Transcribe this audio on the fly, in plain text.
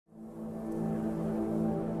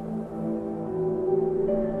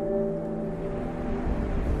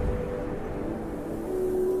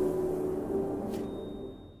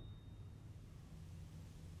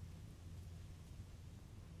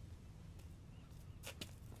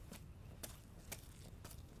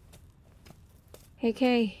Hey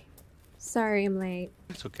Kay, sorry I'm late.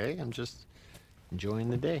 It's okay, I'm just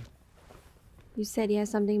enjoying the day. You said you had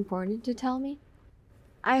something important to tell me?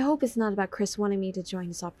 I hope it's not about Chris wanting me to join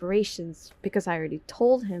his operations, because I already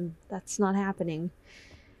told him that's not happening.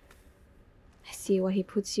 I see what he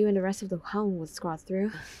puts you and the rest of the Houndwood squad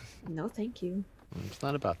through. No thank you. It's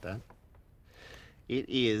not about that. It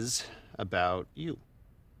is about you.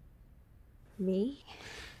 Me?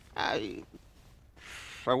 I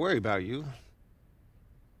worry about you.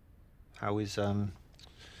 How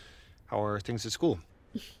are things at school?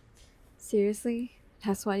 Seriously?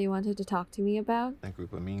 That's what you wanted to talk to me about? That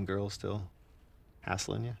group of mean girls still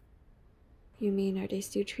hassling you? You mean, are they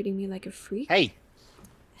still treating me like a freak? Hey!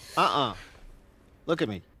 Look at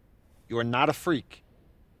me. You are not a freak.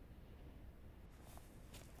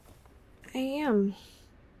 I am.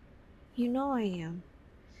 You know I am.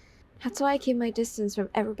 That's why I keep my distance from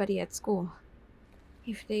everybody at school.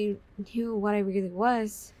 If they knew what I really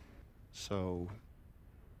was... So...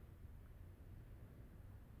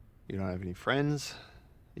 you don't have any friends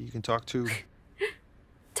that you can talk to?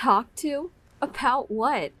 Talk to? About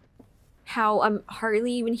what? How I'm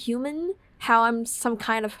hardly even human? How I'm some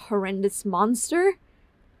kind of horrendous monster?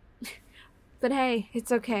 But hey,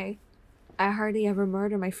 it's okay. I hardly ever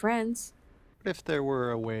murder my friends. What if there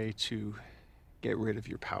were a way to get rid of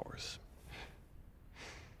your powers?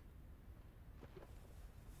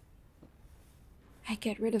 I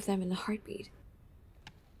get rid of them in a heartbeat.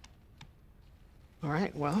 All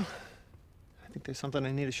right, well, I think there's something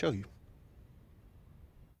I need to show you.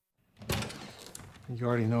 You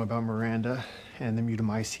already know about Miranda and the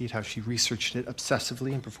mutamycete, how she researched it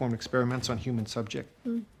obsessively and performed experiments on human subjects.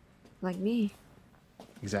 Like me.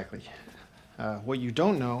 Exactly. What you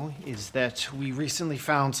don't know is that we recently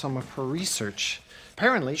found some of her research.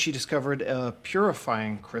 Apparently, she discovered a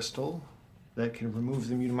purifying crystal that can remove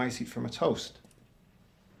the mutamycete from its host.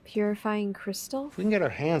 Purifying crystal? If we can get our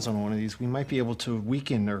hands on one of these, we might be able to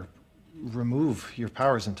weaken or remove your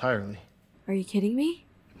powers entirely. Are you kidding me?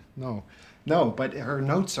 No, but her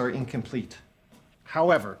notes are incomplete.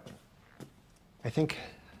 However, I think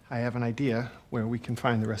I have an idea where we can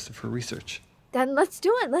find the rest of her research. Then let's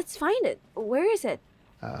do it. Let's find it. Where is it?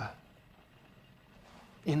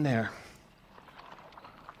 In there.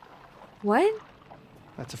 What?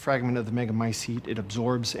 That's a fragment of the megamycete. It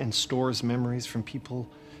absorbs and stores memories from people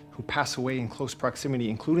who pass away in close proximity,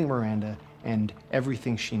 including Miranda, and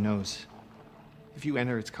everything she knows. If you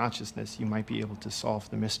enter its consciousness, you might be able to solve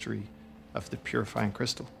the mystery of the purifying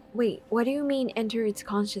crystal. Wait, what do you mean enter its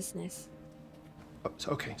consciousness?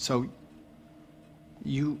 Okay, so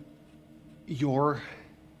your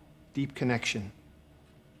deep connection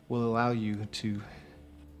will allow you to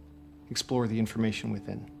explore the information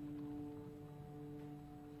within.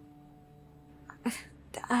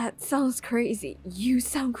 That sounds crazy. You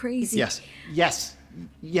sound crazy.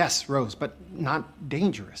 Yes, Rose, but not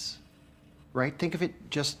dangerous, right? Think of it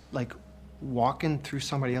just like walking through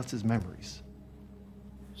somebody else's memories.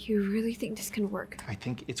 You really think this can work? I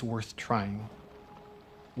think it's worth trying.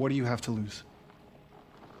 What do you have to lose?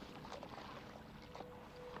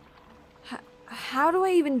 How do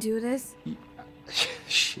I even do this?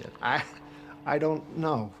 Shit, I don't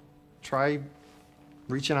know. Try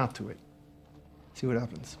reaching out to it. See what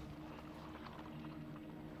happens.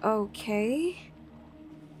 Okay.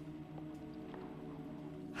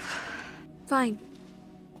 Fine.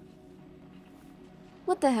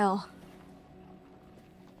 What the hell?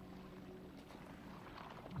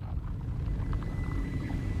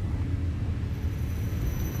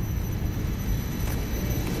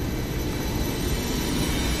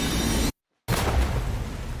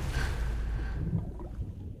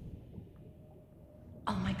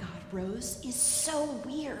 Oh my god, Rose is so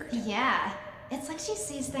weird. Yeah, it's like she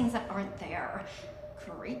sees things that aren't there.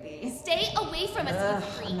 Creepy. Stay away from us, you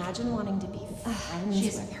freak. Imagine wanting to be friends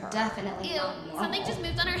She's with her. definitely Ew, not normal. something just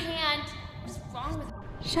moved on her hand. What's wrong with her?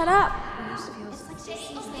 Shut up! It's like she Stay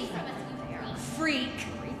sees away things from that us, aren't there. Freak.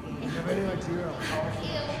 Creepy. Ew,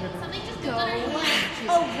 something just moved on her hand.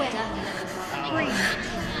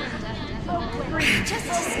 Just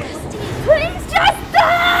disgusting. Please just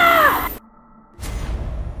stop!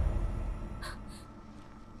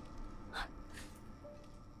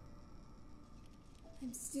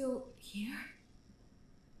 I'm still here.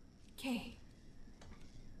 Kay.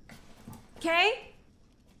 Kay?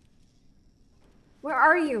 Where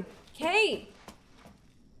are you? Kay!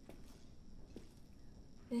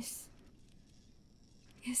 This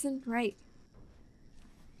isn't right.